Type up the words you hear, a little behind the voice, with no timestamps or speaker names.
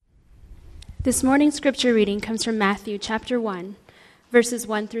This morning's scripture reading comes from Matthew chapter 1, verses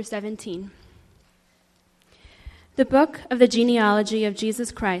 1 through 17. The book of the genealogy of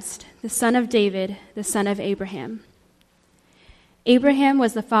Jesus Christ, the son of David, the son of Abraham. Abraham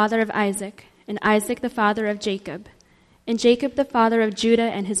was the father of Isaac, and Isaac the father of Jacob, and Jacob the father of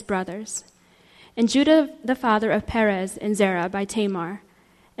Judah and his brothers, and Judah the father of Perez and Zerah by Tamar,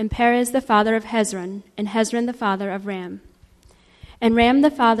 and Perez the father of Hezron, and Hezron the father of Ram, and Ram the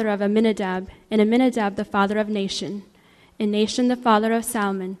father of Amminadab, and Amminadab the father of Nahshon, and Nahshon the father of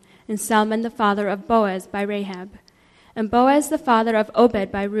Salmon, and Salmon the father of Boaz by Rahab, and Boaz the father of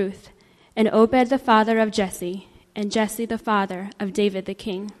Obed by Ruth, and Obed the father of Jesse, and Jesse the father of David the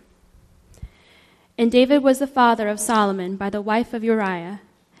king. And David was the father of Solomon by the wife of Uriah,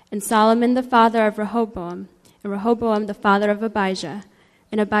 and Solomon the father of Rehoboam, and Rehoboam the father of Abijah,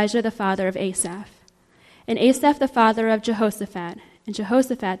 and Abijah the father of Asaph, and Asaph the father of Jehoshaphat, and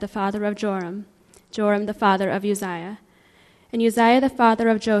Jehoshaphat the father of Joram, Joram the father of Uzziah, and Uzziah the father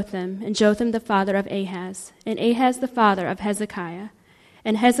of Jotham, and Jotham the father of Ahaz, and Ahaz the father of Hezekiah,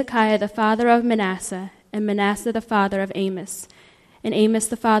 and Hezekiah the father of Manasseh, and Manasseh the father of Amos, and Amos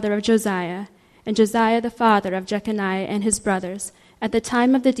the father of Josiah, and Josiah the father of Jeconiah and his brothers, at the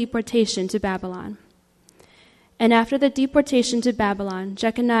time of the deportation to Babylon. And after the deportation to Babylon,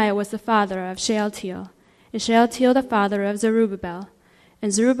 Jeconiah was the father of Shealtiel, and Shealtiel the father of Zerubbabel,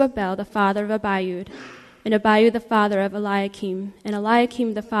 and Zerubbabel the father of Abiud, and Abiud the father of Eliakim, and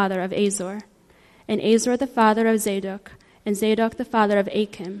Eliakim the father of Azor, and Azor the father of Zadok, and Zadok the father of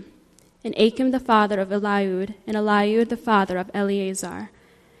Achim, and Achim the father of Eliud, and Eliud the father of Eleazar,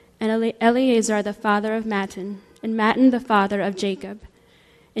 and Eleazar the father of Mattan, and Mattan the father of Jacob,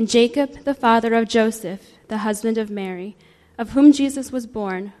 and Jacob the father of Joseph, the husband of Mary, of whom Jesus was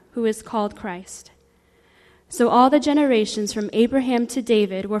born, who is called Christ. So all the generations from Abraham to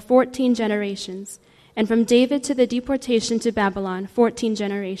David were 14 generations, and from David to the deportation to Babylon, 14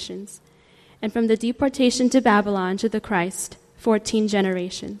 generations, and from the deportation to Babylon to the Christ, 14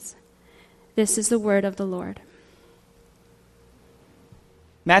 generations. This is the word of the Lord.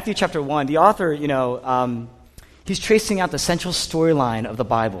 Matthew chapter 1, the author, he's tracing out the central storyline of the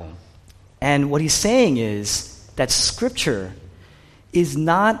Bible. And what he's saying is that Scripture is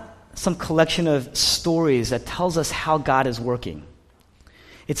not some collection of stories that tells us how God is working.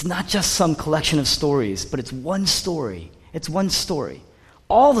 It's not just some collection of stories, but it's one story. It's one story.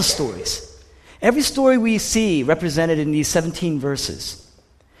 All the stories. Every story we see represented in these 17 verses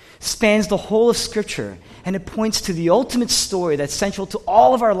spans the whole of Scripture, and it points to the ultimate story that's central to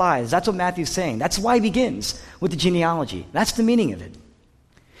all of our lives. That's what Matthew's saying. That's why he begins with the genealogy. That's the meaning of it.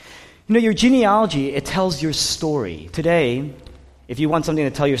 Your genealogy, it tells your story. Today, if you want something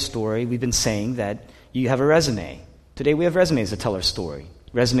to tell your story, we've been saying that you have a resume. Today we have resumes that tell our story.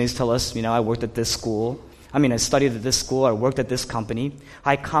 Resumes tell us, I worked at this school. I studied at this school. I worked at this company.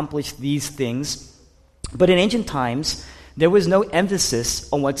 I accomplished these things. But in ancient times, there was no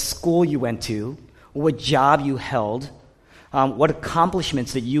emphasis on what school you went to, or what job you held, what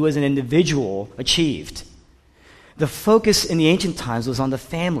accomplishments that you as an individual achieved. The focus in the ancient times was on the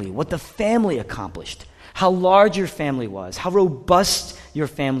family, what the family accomplished, how large your family was, how robust your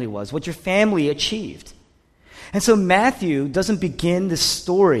family was, what your family achieved. And so Matthew doesn't begin this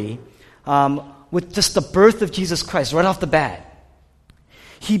story with just the birth of Jesus Christ right off the bat.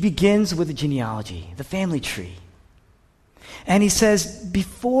 He begins with the genealogy, the family tree. And he says,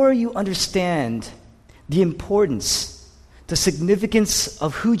 before you understand the importance, the significance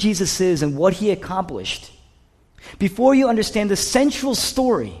of who Jesus is and what he accomplished, before you understand the central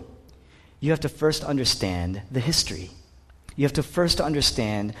story, you have to first understand the history. You have to first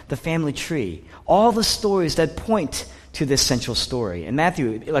understand the family tree, all the stories that point to this central story. And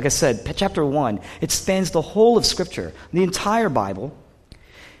Matthew, like I said, chapter 1, it spans the whole of Scripture, the entire Bible.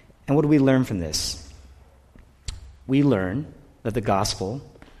 And what do we learn from this? We learn that the gospel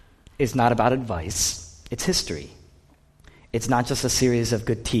is not about advice, it's history. It's not just a series of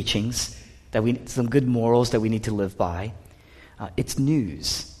good teachings, some good morals that we need to live by. It's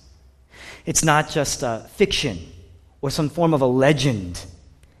news. It's not just fiction or some form of a legend.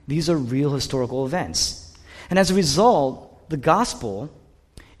 These are real historical events. And as a result, the gospel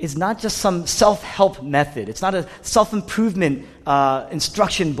is not just some self-help method. It's not a self-improvement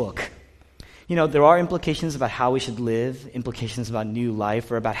instruction book. There are implications about how we should live, implications about new life,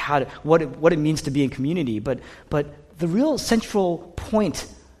 or about what it means to be in community. But the real central point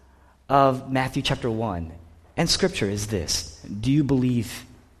of Matthew chapter 1 and Scripture is this: Do you believe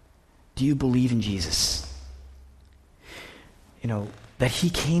in Jesus? That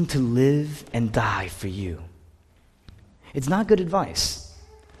he came to live and die for you. It's not good advice.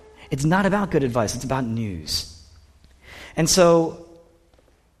 It's not about good advice, it's about news. And so,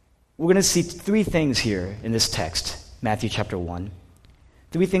 we're going to see three things here in this text, Matthew chapter 1.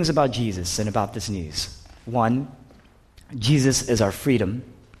 Three things about Jesus and about this news. 1, Jesus is our freedom.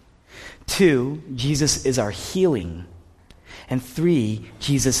 2, Jesus is our healing. And 3,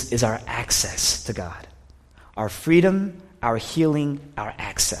 Jesus is our access to God. Our freedom, our healing, our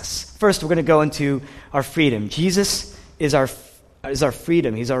access. First, we're going to go into our freedom. Jesus is our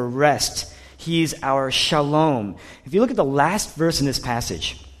freedom. He's our rest. He's our shalom. If you look at the last verse in this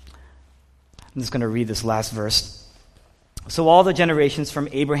passage, I'm just going to read this last verse. So all the generations from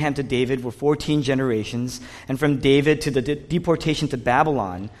Abraham to David were 14 generations, and from David to the deportation to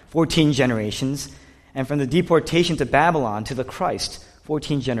Babylon, 14 generations, and from the deportation to Babylon to the Christ,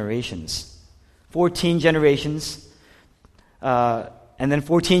 14 generations. 14 generations, and then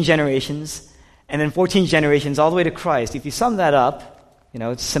 14 generations, and then 14 generations all the way to Christ. If you sum that up,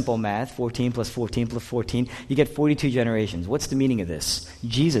 it's simple math, 14 plus 14 plus 14, you get 42 generations. What's the meaning of this?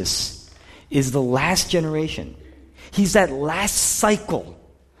 Jesus is the last generation. He's that last cycle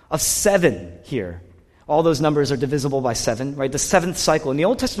of 7 here. All those numbers are divisible by 7, right? The 7th cycle. In the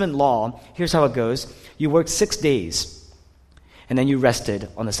Old Testament law, here's how it goes. You worked 6 days, and then you rested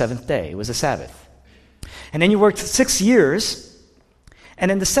on the 7th day. It was a Sabbath. And then you worked 6 years,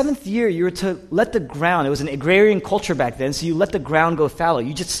 and in the 7th year, you were to let the ground, it was an agrarian culture back then, so you let the ground go fallow.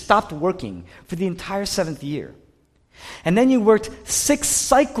 You just stopped working for the entire 7th year. And then you worked 6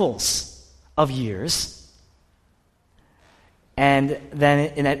 cycles of years, and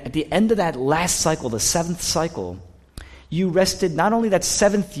then at the end of that last cycle, the 7th cycle, you rested not only that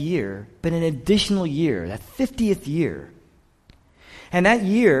 7th year, but an additional year, that 50th year. And that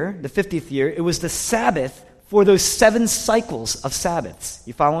year, the 50th year, it was the Sabbath for those 7 cycles of Sabbaths.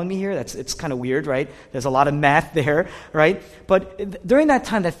 You following me here? It's kind of weird, right? There's a lot of math there, right? But during that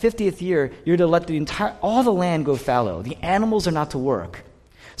time, that 50th year, you're to let all the land go fallow. The animals are not to work.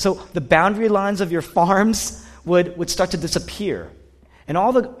 So the boundary lines of your farms would start to disappear. And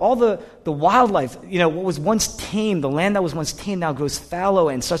all the wildlife, what was once tame, the land that was once tame now grows fallow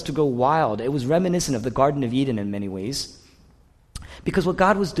and starts to go wild. It was reminiscent of the Garden of Eden in many ways. Because what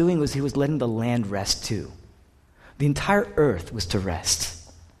God was doing was he was letting the land rest too. The entire earth was to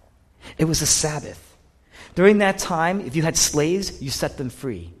rest. It was a Sabbath. During that time, if you had slaves, you set them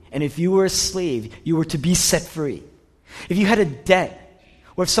free. And if you were a slave, you were to be set free. If you had a debt,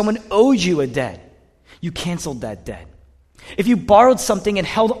 or if someone owed you a debt, you canceled that debt. If you borrowed something and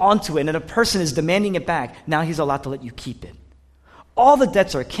held onto it and a person is demanding it back, now he's allowed to let you keep it. All the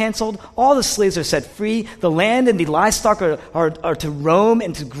debts are canceled. All the slaves are set free. The land and the livestock are to roam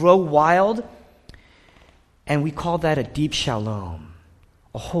and to grow wild. And we call that a deep shalom,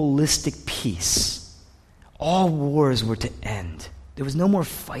 a holistic peace. All wars were to end. There was no more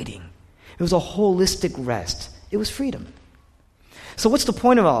fighting. It was a holistic rest. It was freedom. So what's the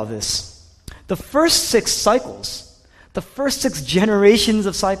point of all of this? The first 6 cycles, the first 6 generations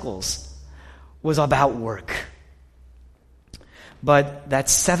of cycles was about work. But that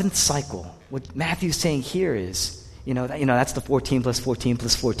 7th cycle, what Matthew's saying here is, that's the 14 plus 14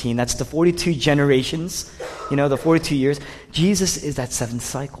 plus 14. That's the 42 generations, the 42 years. Jesus is that 7th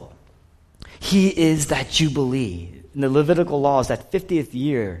cycle. He is that Jubilee. In the Levitical laws, that 50th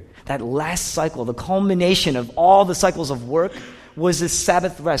year, that last cycle, the culmination of all the cycles of work was this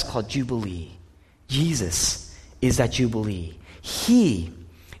Sabbath rest called Jubilee. Jesus is that Jubilee. He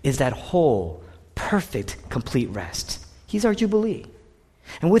is that whole, perfect, complete rest. He's our Jubilee.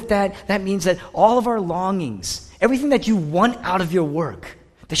 And with that means that all of our longings, everything that you want out of your work,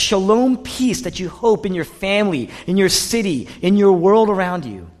 the shalom peace that you hope in your family, in your city, in your world around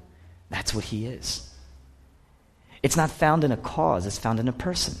you, that's what he is. It's not found in a cause, it's found in a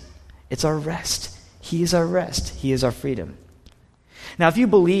person. It's our rest. He is our rest. He is our freedom. Now, if you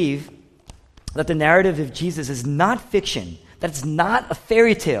believe that the narrative of Jesus is not fiction, that it's not a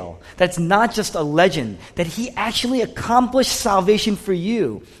fairy tale, that it's not just a legend, that he actually accomplished salvation for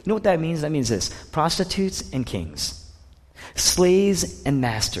you, you know what that means? That means this: prostitutes and kings, slaves and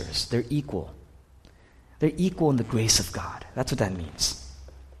masters, they're equal. They're equal in the grace of God. That's what that means.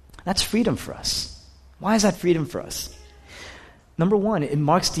 That's freedom for us. Why is that freedom for us? Number one, it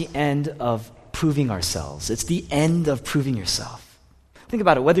marks the end of proving ourselves. It's the end of proving yourself. Think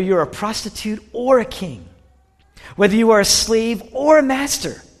about it. Whether you're a prostitute or a king, whether you are a slave or a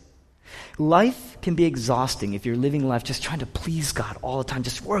master, life can be exhausting if you're living life just trying to please God all the time,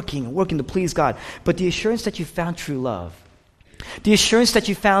 just working and working to please God. But the assurance that you found true love, the assurance that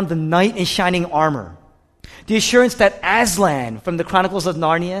you found the knight in shining armor, the assurance that Aslan from the Chronicles of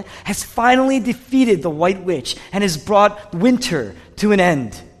Narnia has finally defeated the White Witch and has brought winter to an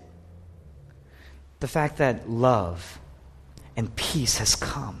end. the fact that love and peace has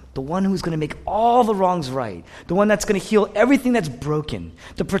come. The one who's going to make all the wrongs right. The one that's going to heal everything that's broken.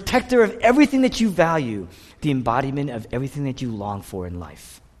 The protector of everything that you value. The embodiment of everything that you long for in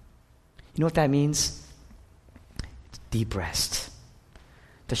life. You know what that means? It's deep rest.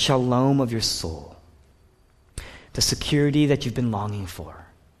 The shalom of your soul. The security that you've been longing for.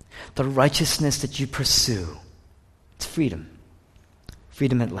 The righteousness that you pursue. It's freedom.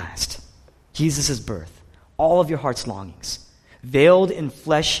 Freedom at last. Jesus' birth. All of your heart's longings. Veiled in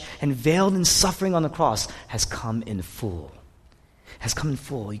flesh and veiled in suffering on the cross, has come in full. Has come in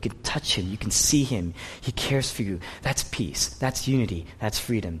full. You can touch him. You can see him. He cares for you. That's peace. That's unity. That's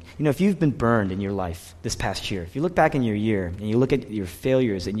freedom. You know, if you've been burned in your life this past year, if you look back in your year and you look at your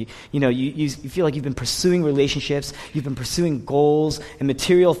failures and you feel like you've been pursuing relationships, you've been pursuing goals and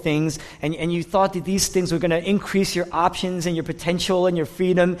material things, and you thought that these things were going to increase your options and your potential and your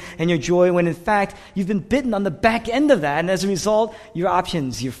freedom and your joy, when in fact you've been bitten on the back end of that, and as a result, your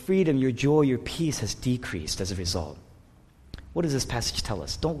options, your freedom, your joy, your peace has decreased as a result. What does this passage tell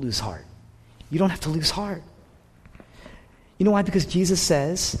us? Don't lose heart. You don't have to lose heart. You know why? Because Jesus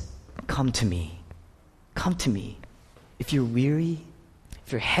says, come to me. Come to me. If you're weary,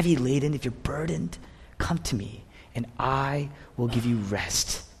 if you're heavy laden, if you're burdened, come to me, and I will give you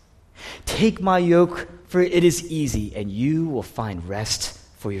rest. Take my yoke, for it is easy, and you will find rest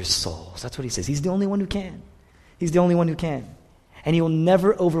for your souls. That's what he says. He's the only one who can. He's the only one who can. And he will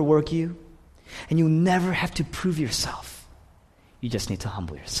never overwork you, and you'll never have to prove yourself. You just need to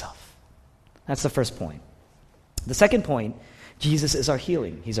humble yourself. That's the first point. The second point, Jesus is our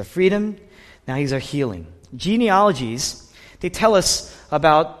healing. He's our freedom. Now he's our healing. Genealogies, they tell us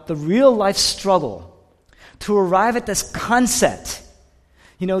about the real life struggle to arrive at this concept,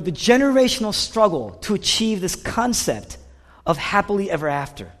 the generational struggle to achieve this concept of happily ever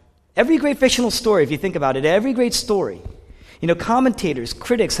after. Every great fictional story, if you think about it, every great story, commentators,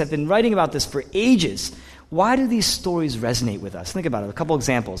 critics have been writing about this for ages. Why do these stories resonate with us? Think about it. A couple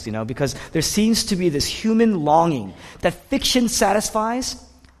examples, because there seems to be this human longing that fiction satisfies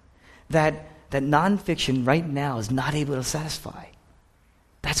that nonfiction right now is not able to satisfy.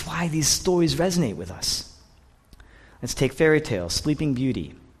 That's why these stories resonate with us. Let's take fairy tales. Sleeping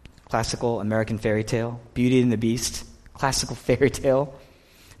Beauty, classical American fairy tale. Beauty and the Beast, classical fairy tale.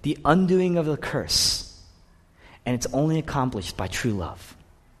 The undoing of the curse. And it's only accomplished by true love.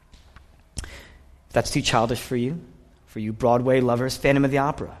 If that's too childish for you Broadway lovers, Phantom of the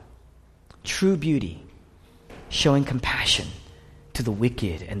Opera. True beauty, showing compassion to the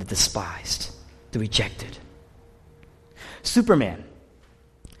wicked and the despised, the rejected. Superman,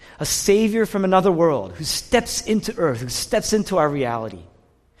 a savior from another world who steps into earth, who steps into our reality.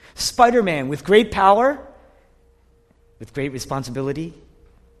 Spider-Man, with great power, with great responsibility,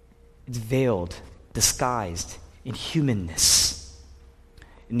 it's veiled, disguised in humanness,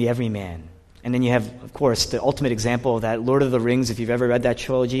 in the everyman. And then you have, of course, the ultimate example of that, Lord of the Rings, if you've ever read that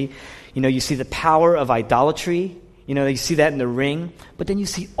trilogy. You see the power of idolatry. You see that in the ring. But then you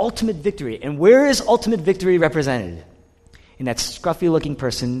see ultimate victory. And where is ultimate victory represented? In that scruffy-looking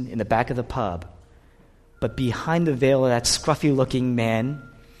person in the back of the pub. But behind the veil of that scruffy-looking man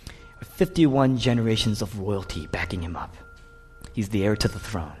are 51 generations of royalty backing him up. He's the heir to the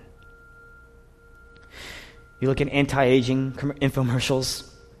throne. You look at anti-aging infomercials,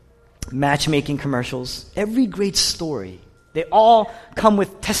 matchmaking commercials, every great story, they all come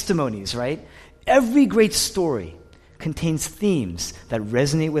with testimonies, right? Every great story contains themes that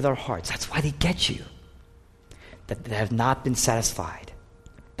resonate with our hearts. That's why they get you. That they have not been satisfied,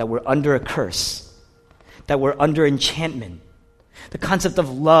 that we're under a curse, that we're under enchantment. The concept of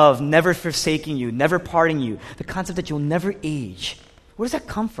love never forsaking you, never parting you, the concept that you'll never age. Where does that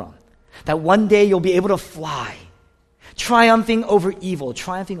come from? That one day you'll be able to fly, triumphing over evil,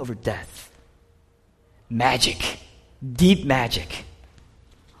 triumphing over death. Magic, deep magic.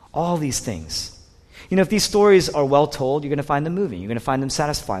 All these things. If these stories are well told, you're going to find them moving. You're going to find them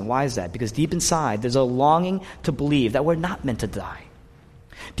satisfying. Why is that? Because deep inside, there's a longing to believe that we're not meant to die.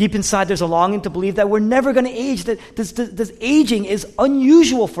 Deep inside, there's a longing to believe that we're never going to age, that this aging is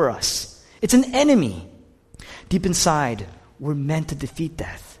unusual for us. It's an enemy. Deep inside, we're meant to defeat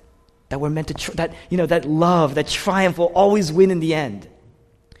death. That we're meant to, that love, that triumph will always win in the end.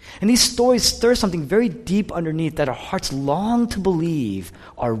 And these stories stir something very deep underneath that our hearts long to believe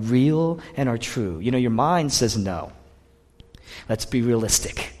are real and are true. Your mind says no. Let's be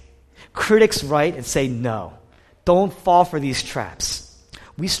realistic. Critics write and say no. Don't fall for these traps.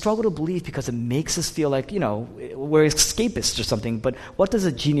 We struggle to believe because it makes us feel like, we're escapists or something. But what does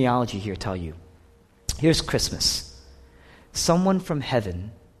a genealogy here tell you? Here's Christmas. Someone from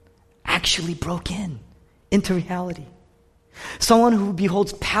heaven actually broke into reality. Someone who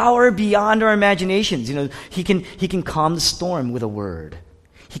beholds power beyond our imaginations. He can calm the storm with a word.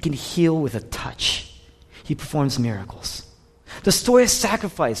 He can heal with a touch. He performs miracles. The story of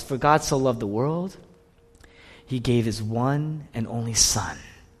sacrifice, for God so loved the world, he gave his one and only Son.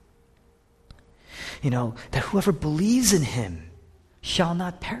 That whoever believes in him shall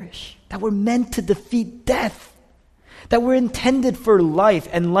not perish. That we're meant to defeat death. That we're intended for life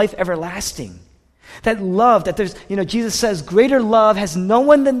and life everlasting. That love, that there's, Jesus says, greater love has no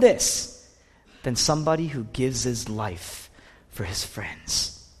one than this, than somebody who gives his life for his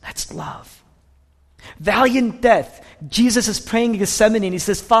friends. That's love. Valiant death. Jesus is praying in Gethsemane and he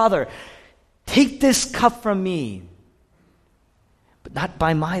says, Father, take this cup from me, but not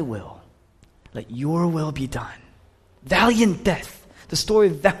by my will. Let your will be done. Valiant death. The story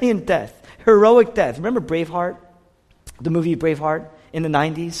of valiant death. Heroic death. Remember Braveheart? The movie Braveheart in the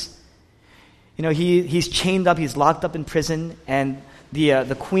 90s? He's chained up, he's locked up in prison, and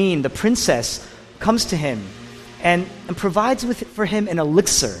the queen, the princess, comes to him and provides for him an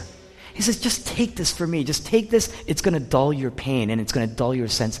elixir. He says, just take this for me. Just take this. It's going to dull your pain, and it's going to dull your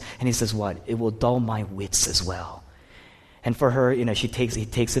sense. And he says, what? It will dull my wits as well. And for her, he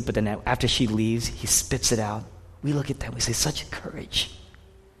takes it, but then after she leaves, he spits it out. We look at that, we say, such courage,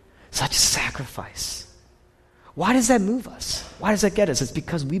 such sacrifice. Why does that move us? Why does that get us? It's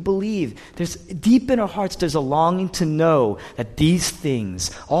because we believe there's deep in our hearts, there's a longing to know that these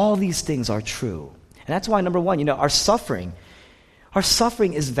things, all these things are true. And that's why, number one, our suffering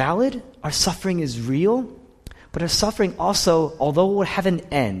is valid, our suffering is real, but our suffering also, although it will have an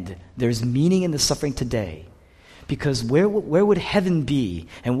end, there's meaning in the suffering today. Because where would heaven be,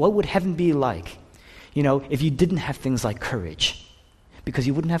 and what would heaven be like, if you didn't have things like courage? Because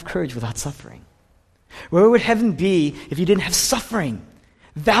you wouldn't have courage without suffering. Where would heaven be if you didn't have suffering,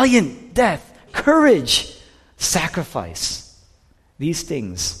 valiant death, courage, sacrifice? These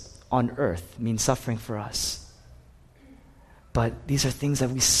things on earth mean suffering for us. But these are things that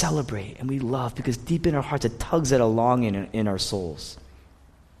we celebrate and we love because deep in our hearts it tugs at a longing in our souls.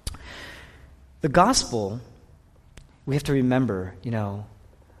 The gospel, we have to remember,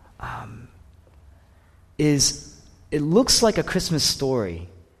 it looks like a Christmas story.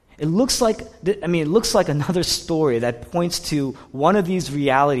 It looks like another story that points to one of these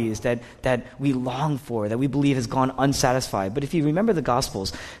realities that we long for, that we believe has gone unsatisfied. But if you remember the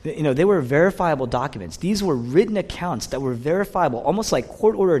Gospels, they were verifiable documents. These were written accounts that were verifiable, almost like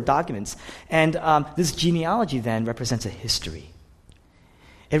court-ordered documents. And this genealogy then represents a history.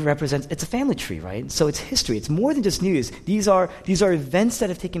 It's a family tree, right? So it's history. It's more than just news. These are events that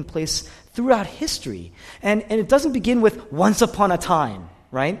have taken place throughout history. And it doesn't begin with once upon a time,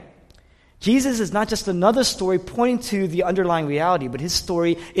 right? Jesus is not just another story pointing to the underlying reality, but his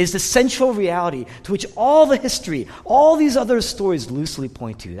story is the central reality to which all the history, all these other stories loosely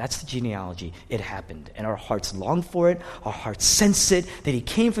point to. That's the genealogy. It happened, and our hearts long for it. Our hearts sense it, that he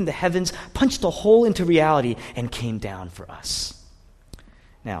came from the heavens, punched a hole into reality, and came down for us.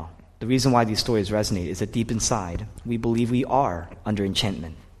 Now, the reason why these stories resonate is that deep inside, we believe we are under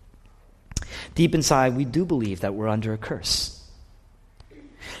enchantment. Deep inside, we do believe that we're under a curse.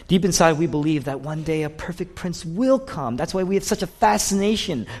 Deep inside, we believe that one day a perfect prince will come. That's why we have such a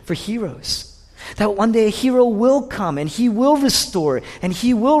fascination for heroes. That one day a hero will come and he will restore and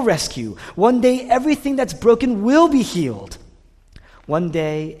he will rescue. One day everything that's broken will be healed. One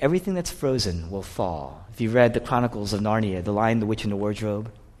day everything that's frozen will fall. If you read the Chronicles of Narnia, The Lion, the Witch, and the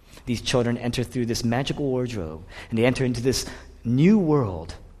Wardrobe, these children enter through this magical wardrobe and they enter into this new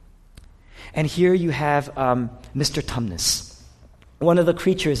world. And here you have Mr. Tumnus, one of the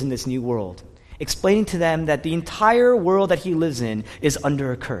creatures in this new world, explaining to them that the entire world that he lives in is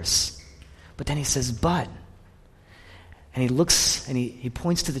under a curse. But then he says, but. And he looks and he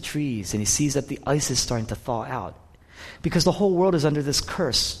points to the trees and he sees that the ice is starting to thaw out. Because the whole world is under this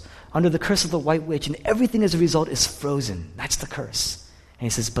curse, under the curse of the White Witch, and everything as a result is frozen. That's the curse. And he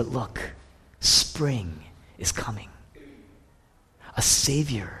says, but look, spring is coming. A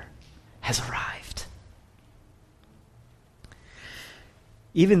Savior has arrived.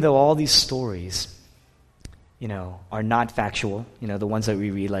 Even though all these stories, are not factual, the ones that we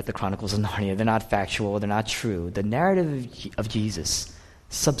read, like the Chronicles of Narnia, they're not factual, they're not true. The narrative of Jesus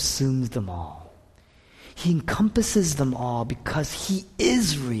subsumes them all. He encompasses them all because he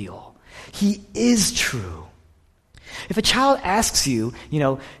is real. He is true. If a child asks you,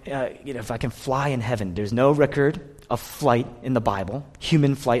 if I can fly in heaven, there's no record of flight in the Bible,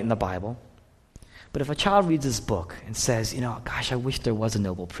 human flight in the Bible. But if a child reads this book and says, gosh, I wish there was a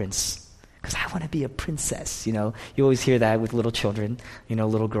noble prince, because I want to be a princess, You always hear that with little children,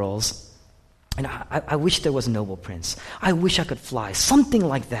 little girls. And I wish there was a noble prince. I wish I could fly. Something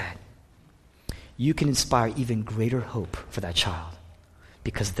like that. You can inspire even greater hope for that child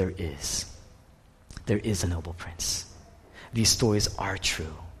because there is. There is a noble prince. These stories are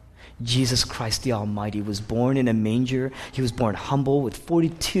true. Jesus Christ the Almighty was born in a manger. He was born humble with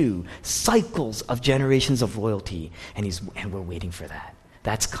 42 cycles of generations of royalty, and we're waiting for that.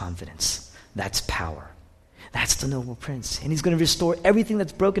 That's confidence. That's power. That's the noble prince. And he's going to restore everything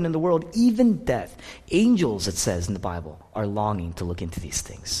that's broken in the world, even death. Angels, it says in the Bible, are longing to look into these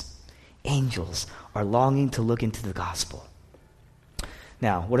things. Angels are longing to look into the gospel.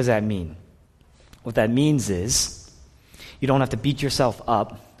 Now, what does that mean? What that means is you don't have to beat yourself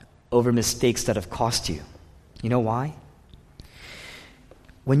up over mistakes that have cost you. You know why?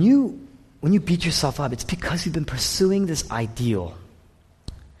 When you beat yourself up, it's because you've been pursuing this ideal.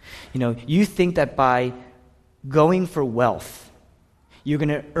 You think that by going for wealth, you're going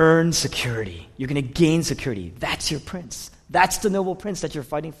to earn security. You're going to gain security. That's your prince. That's the noble prince that you're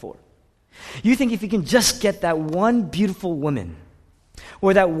fighting for. You think if you can just get that one beautiful woman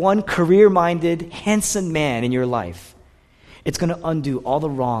or that one career-minded, handsome man in your life, it's going to undo all the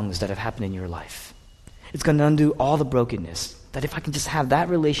wrongs that have happened in your life. It's going to undo all the brokenness. That if I can just have that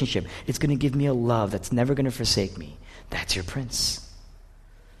relationship, it's going to give me a love that's never going to forsake me. That's your prince.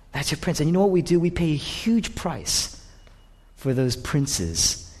 That's your prince. And you know what we do? We pay a huge price for those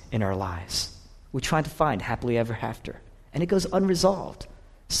princes in our lives. We try to find happily ever after. And it goes unresolved.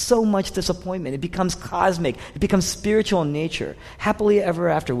 So much disappointment. It becomes cosmic. It becomes spiritual in nature. Happily ever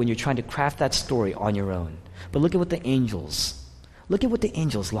after when you're trying to craft that story on your own. But look at what the angels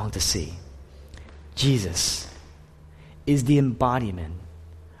long to see. Jesus is the embodiment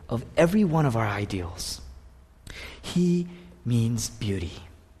of every one of our ideals. He means beauty.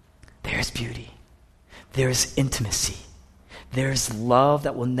 There's beauty. There's intimacy. There's love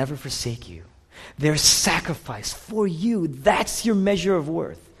that will never forsake you. There's sacrifice for you. That's your measure of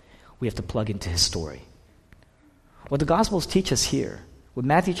worth. We have to plug into his story. What the Gospels teach us here, what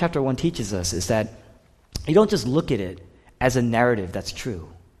Matthew chapter 1 teaches us, is that you don't just look at it as a narrative that's true.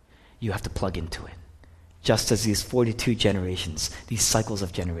 You have to plug into it. Just as these 42 generations, these cycles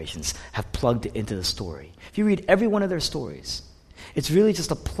of generations, have plugged into the story. If you read every one of their stories, it's really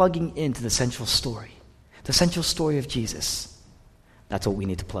just a plugging into the central story of Jesus. That's what we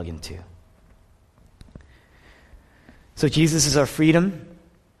need to plug into. So Jesus is our freedom.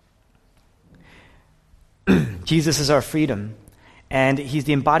 Jesus is our freedom. And he's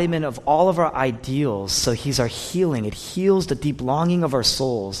the embodiment of all of our ideals, so he's our healing. It heals the deep longing of our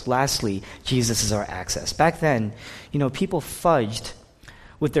souls. Lastly, Jesus is our access. Back then, people fudged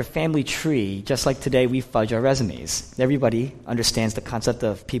with their family tree, just like today we fudge our resumes. Everybody understands the concept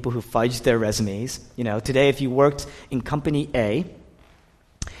of people who fudge their resumes. Today if you worked in company A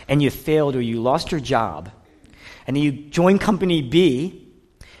and you failed or you lost your job, and then you join company B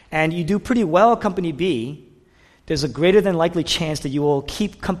and you do pretty well at company B, there's a greater than likely chance that you will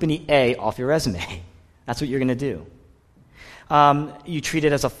keep company A off your resume. That's what you're going to do. You treat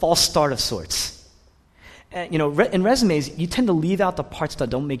it as a false start of sorts. In resumes, you tend to leave out the parts that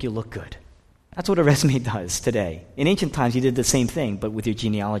don't make you look good. That's what a resume does today. In ancient times, you did the same thing, but with your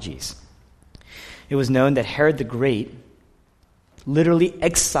genealogies. It was known that Herod the Great literally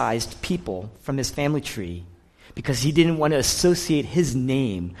excised people from his family tree because he didn't want to associate his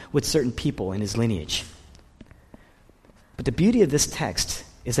name with certain people in his lineage. But the beauty of this text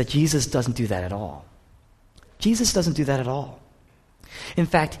is that Jesus doesn't do that at all. Jesus doesn't do that at all. In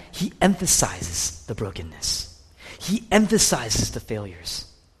fact, he emphasizes the brokenness. He emphasizes the failures.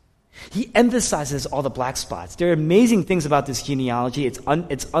 He emphasizes all the black spots. There are amazing things about this genealogy.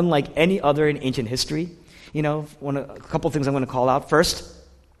 It's unlike any other in ancient history. A couple of things I'm going to call out. First,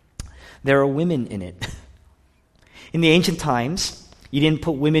 there are women in it. In the ancient times, you didn't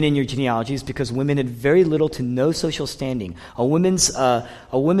put women in your genealogies because women had very little to no social standing. A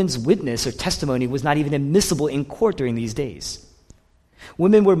woman's witness or testimony was not even admissible in court during these days.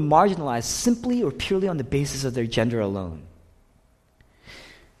 Women were marginalized simply or purely on the basis of their gender alone.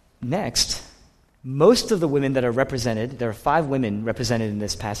 Next, most of the women that are represented, there are 5 women represented in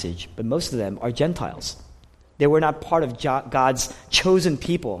this passage, but most of them are Gentiles. They were not part of God's chosen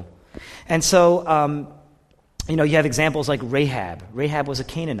people. And so, you have examples like Rahab. Rahab was a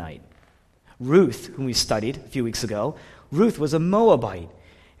Canaanite. Ruth, whom we studied a few weeks ago, Ruth was a Moabite.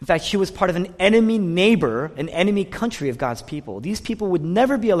 In fact, she was part of an enemy neighbor, an enemy country of God's people. These people would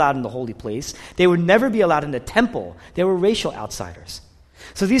never be allowed in the holy place. They would never be allowed in the temple. They were racial outsiders.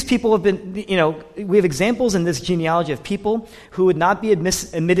 So these people have been, we have examples in this genealogy of people who would not be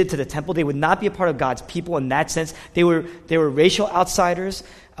admitted to the temple. They would not be a part of God's people in that sense. They were racial outsiders.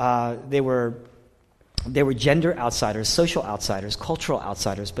 They were gender outsiders, social outsiders, cultural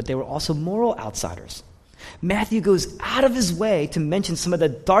outsiders, but they were also moral outsiders. Matthew goes out of his way to mention some of the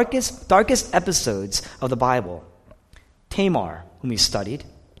darkest episodes of the Bible. Tamar, whom we studied,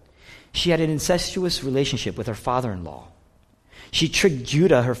 she had an incestuous relationship with her father-in-law. She tricked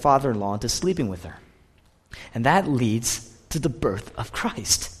Judah, her father-in-law, into sleeping with her. And that leads to the birth of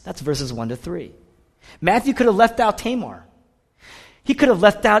Christ. That's verses 1 to 3. Matthew could have left out Tamar. He could have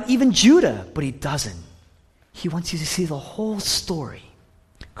left out even Judah, but he doesn't. He wants you to see the whole story.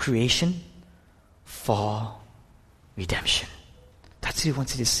 Creation, fall, redemption. That's what he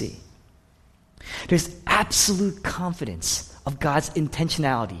wants you to see. There's absolute confidence of God's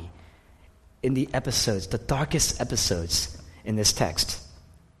intentionality in the episodes, the darkest episodes in this text.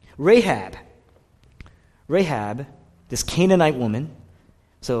 Rahab, this Canaanite woman,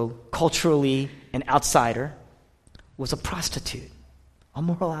 so culturally an outsider, was a prostitute, a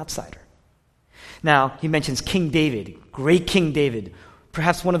moral outsider. Now, he mentions King David, great King David,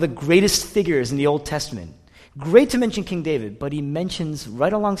 perhaps one of the greatest figures in the Old Testament. Great to mention King David, but he mentions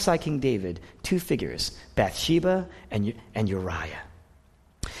right alongside King David two figures, Bathsheba and Uriah.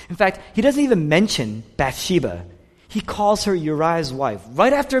 In fact, he doesn't even mention Bathsheba. He calls her Uriah's wife.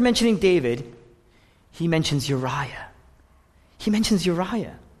 Right after mentioning David, he mentions Uriah. He mentions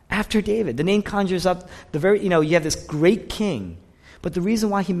Uriah after David. The name conjures up you have this great king. But the reason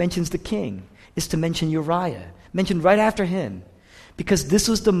why he mentions the king is to mention Uriah, mentioned right after him. Because this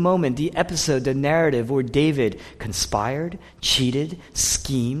was the moment, the episode, the narrative where David conspired, cheated,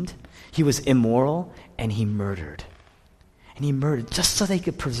 schemed. He was immoral, and he murdered. And he murdered just so they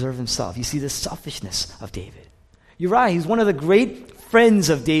could preserve himself. You see the selfishness of David. Uriah, he's one of the great friends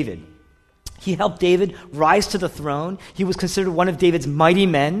of David. He helped David rise to the throne. He was considered one of David's mighty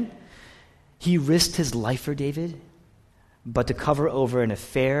men. He risked his life for David, but to cover over an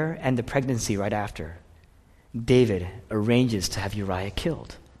affair and the pregnancy right after, David arranges to have Uriah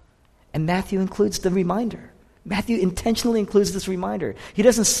killed. And Matthew includes the reminder. Matthew intentionally includes this reminder. He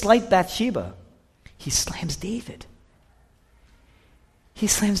doesn't slight Bathsheba. He slams David. He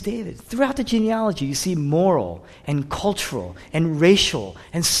slams David. Throughout the genealogy, you see moral and cultural and racial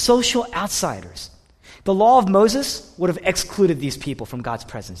and social outsiders. The law of Moses would have excluded these people from God's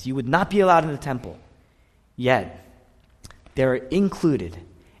presence. You would not be allowed in the temple. Yet, they're included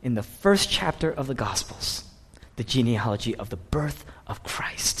in the first chapter of the Gospels, the genealogy of the birth of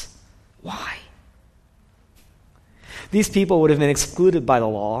Christ. Why? These people would have been excluded by the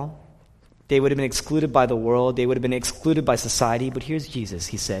law. They would have been excluded by the world. They would have been excluded by society. But here's Jesus.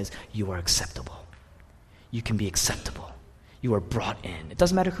 He says, you are acceptable. You can be acceptable. You are brought in. It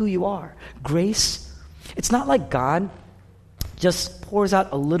doesn't matter who you are. Grace, it's not like God just pours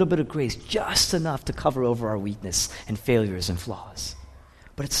out a little bit of grace, just enough to cover over our weakness and failures and flaws.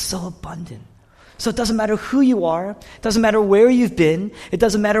 But it's so abundant. So it doesn't matter who you are. It doesn't matter where you've been. It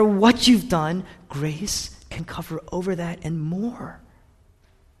doesn't matter what you've done. Grace can cover over that and more.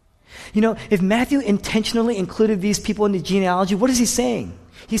 If Matthew intentionally included these people in the genealogy, what is he saying?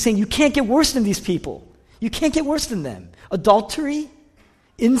 He's saying you can't get worse than these people. You can't get worse than them. Adultery,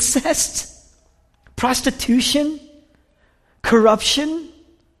 incest, prostitution, corruption,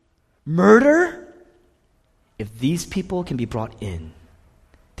 murder. If these people can be brought in,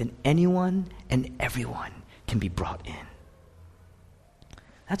 then anyone and everyone can be brought in.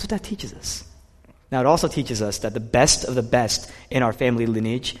 That's what that teaches us. Now, it also teaches us that the best of the best in our family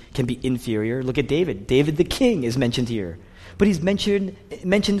lineage can be inferior. Look at David. David the king is mentioned here. But he's mentioned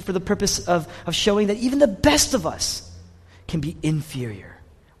for the purpose of showing that even the best of us can be inferior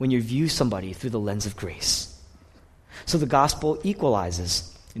when you view somebody through the lens of grace. So the gospel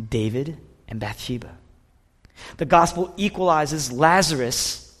equalizes David and Bathsheba. The gospel equalizes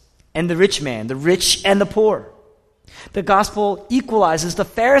Lazarus and the rich man, the rich and the poor. The gospel equalizes the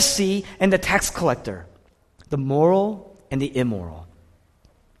Pharisee and the tax collector, the moral and the immoral,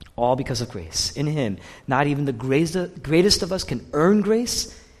 all because of grace. In him, not even the greatest of us can earn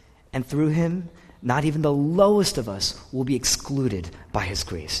grace, and through him, not even the lowest of us will be excluded by his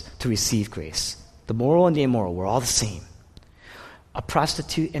grace to receive grace. The moral and the immoral, we're all the same. A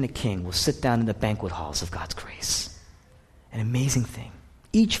prostitute and a king will sit down in the banquet halls of God's grace. An amazing thing.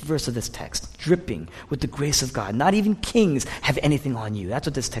 Each verse of this text dripping with the grace of God. Not even kings have anything on you. That's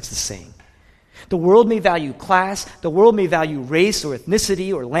what this text is saying. The world may value class, the world may value race or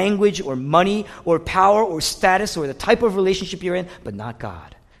ethnicity or language or money or power or status or the type of relationship you're in, but not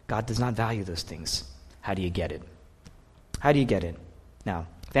God. God does not value those things. How do you get it? How do you get it? Now,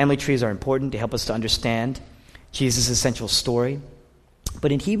 family trees are important to help us to understand Jesus' essential story.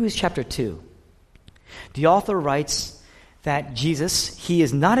 But in Hebrews chapter 2, the author writes that Jesus, he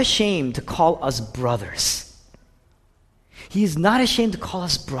is not ashamed to call us brothers. He is not ashamed to call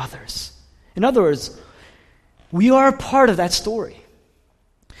us brothers. In other words, we are a part of that story.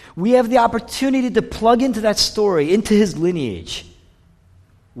 We have the opportunity to plug into that story, into his lineage.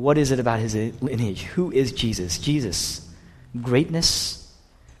 What is it about his lineage? Who is Jesus? Jesus, greatness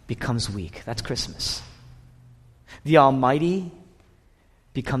becomes weak. That's Christmas. The Almighty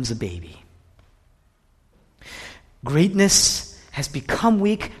becomes a baby. Greatness has become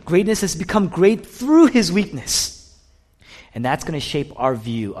weak. Greatness has become great through his weakness. And that's going to shape our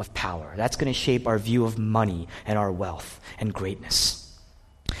view of power. That's going to shape our view of money and our wealth and greatness.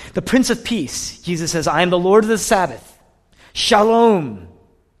 The Prince of Peace, Jesus says, I am the Lord of the Sabbath. Shalom.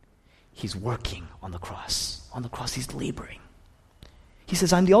 He's working on the cross. On the cross, he's laboring. He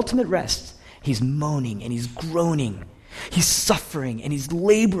says, I'm the ultimate rest. He's moaning and he's groaning. He's suffering and he's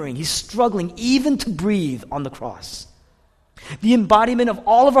laboring. He's struggling even to breathe on the cross. The embodiment of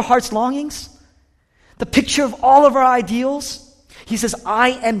all of our heart's longings, the picture of all of our ideals. He says, I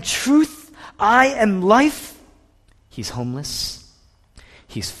am truth. I am life. He's homeless.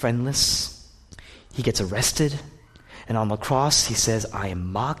 He's friendless. He gets arrested. And on the cross, he says, I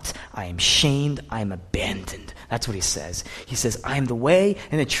am mocked. I am shamed. I am abandoned. That's what he says. He says, I am the way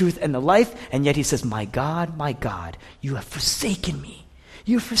and the truth and the life. And yet he says, my God, you have forsaken me.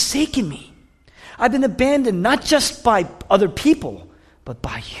 You have forsaken me. I've been abandoned not just by other people, but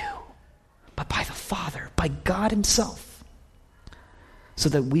by you. But by the Father, by God himself, so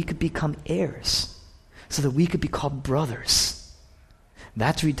that we could become heirs, so that we could be called brothers.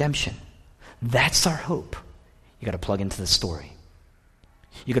 That's redemption. That's our hope. You got to plug into the story.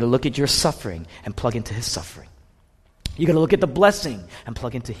 You got to look at your suffering and plug into his suffering. You got to look at the blessing and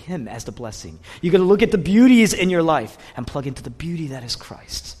plug into him as the blessing. You got to look at the beauties in your life and plug into the beauty that is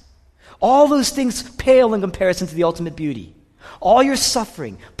Christ. All those things pale in comparison to the ultimate beauty. All your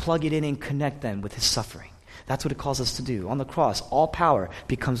suffering, plug it in and connect them with his suffering. That's what it calls us to do. On the cross, all power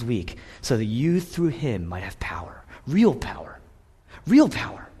becomes weak so that you through him might have power. Real power. Real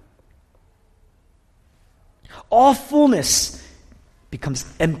power. All fullness becomes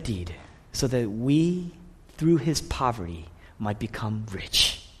emptied so that we through his poverty might become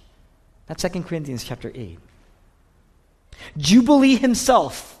rich. That's 2 Corinthians chapter 8. Jubilee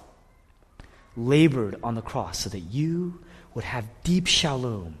himself labored on the cross so that you would have deep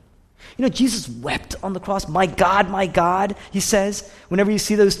shalom. You know, Jesus wept on the cross. My God, he says. Whenever you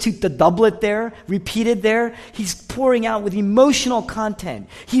see those two, the doublet there, repeated there, he's pouring out with emotional content.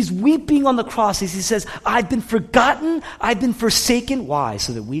 He's weeping on the cross as he says, I've been forgotten, I've been forsaken. Why?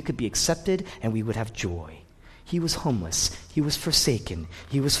 So that we could be accepted and we would have joy. He was homeless. He was forsaken.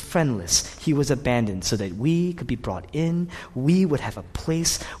 He was friendless. He was abandoned so that we could be brought in. We would have a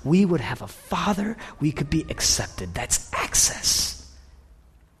place. We would have a father. We could be accepted. That's access.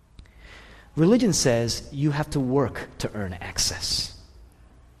 Religion says you have to work to earn access.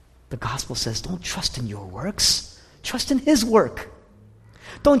 The gospel says don't trust in your works. Trust in his work.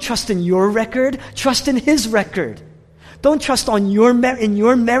 Don't trust in your record. Trust in his record. Don't trust on in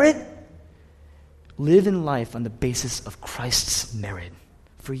your merit. Live in life on the basis of Christ's merit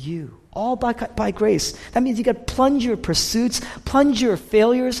for you, all by grace. That means you got to plunge your pursuits, plunge your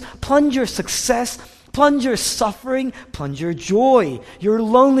failures, plunge your success, plunge your suffering, plunge your joy, your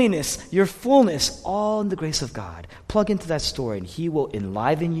loneliness, your fullness, all in the grace of God. Plug into that story and he will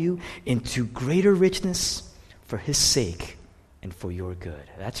enliven you into greater richness for his sake and for your good.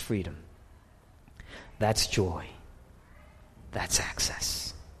 That's freedom. That's joy. That's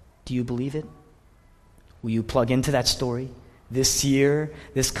access. Do you believe it? Will you plug into that story this year,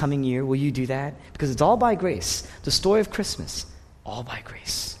 this coming year? Will you do that? Because it's all by grace. The story of Christmas, all by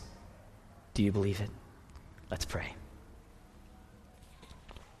grace. Do you believe it? Let's pray.